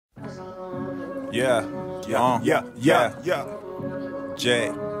Yeah.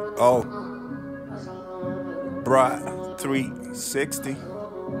 J.O. Brythreesixty.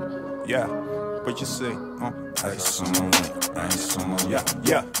 Yeah. What you say? Ice on my neck, ice on my neck.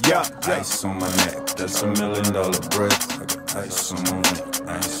 Yeah. Ice on my neck, that's $1 million bread. I got ice on my neck,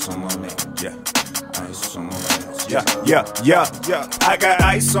 ice on my neck. Yeah. Ice on my neck. Yeah. I got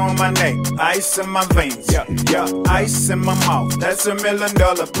ice on my neck, ice in my veins. Yeah. Ice in my mouth, that's $1 million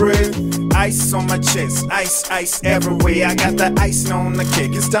bread. Ice on my chest, ice everywhere. I got the ice on the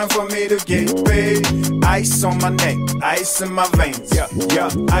kick. It's time for me to get paid. Ice on my neck, ice in my veins. Yeah.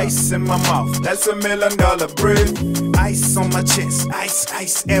 Ice in my mouth, that's $1 million bread. Ice on my chest,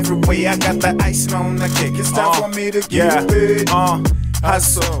 ice everywhere. I got the ice on the kick. It's time for me to get paid.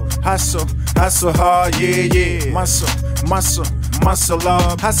 Hustle hard, yeah. Muscle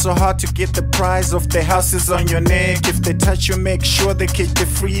up. Hustle hard to get the prize of the houses on your neck. If they touch you, make sure they kick the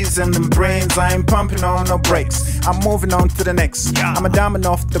freeze and them brains. I ain't pumping on no brakes. I'm moving on to the next. I'm a diamond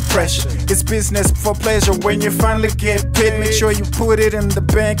off the pressure. It's business for pleasure. When you finally get paid, make sure you put it in the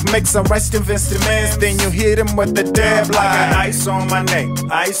bank. Make some right investments. Then you hit them with the dab line. I got ice on my neck,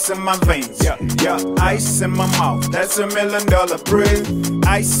 ice in my veins. Yeah. Ice in my mouth, that's $1 million bread.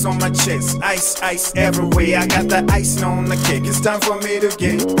 Ice on my chest, ice everywhere. I got the ice on the kick. It's time for me to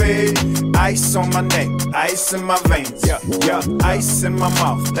get paid. Ice on my neck, ice in my veins. Yeah. Ice in my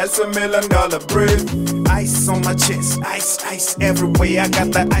mouth, that's $1 million bread. Ice on my chest, ice everywhere. I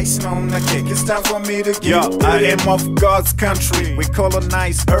got the ice on the kick. It's time for me to get paid. I am of God's country. We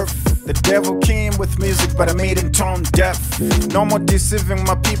colonize Earth. The devil came with music, but I made him tone deaf. No more deceiving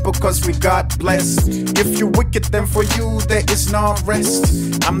my people, cause we got blessed. If you wicked, then for you there is no rest.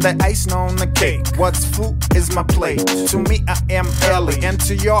 I'm the ice on the cake. What's food is my plate. To me I am early, and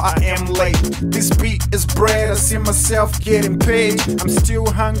to y'all I am late. This beat is bread, I see myself getting paid. I'm still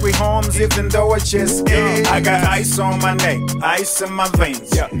hungry, homes, even though I just ate. I got ice on my neck, ice in my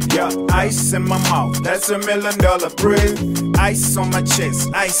veins. Yeah. Ice in my mouth, that's $1 million bread. Ice on my chest,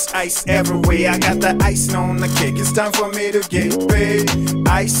 ice everywhere. I got the ice on the kick. It's time for me to get paid.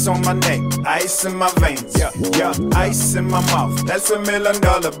 Ice on my neck, ice in my veins. Yeah. Ice in my mouth, that's $1 million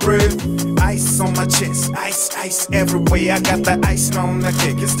bread. Ice on my chest, ice everywhere. I got the ice on the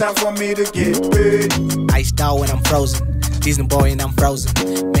kick. It's time for me to get paid. Iced out when I'm frozen. Disney boy and I'm frozen.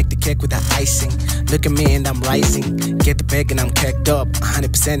 Make the cake with the icing. Look at me and I'm rising. Get the bag and I'm caked up.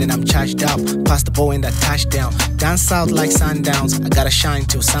 100% and I'm charged up. Pass the ball in that touchdown. Dance out like sundowns. I gotta shine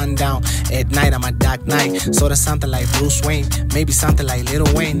till sundown. At night I'm a dark knight. Sorta something like Bruce Wayne. Maybe something like Lil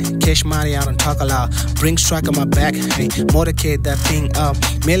Wayne. Cash money, I don't talk a lot. Bring strike on my back. Hey, motorcade that thing up.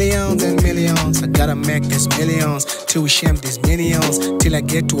 Millions and millions. I gotta make this millions. Till we shame these millions. Till I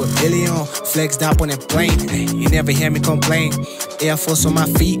get to $1 billion. Flexed up on a plane. Hey, you never hear me complain. Air Force on my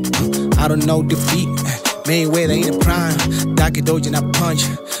feet. I don't know defeat. Mayweather in the prime. Daki Doge and I punch.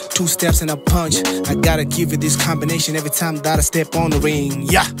 2 steps and I punch. I gotta give you this combination every time that I step on the ring.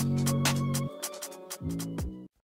 Yeah.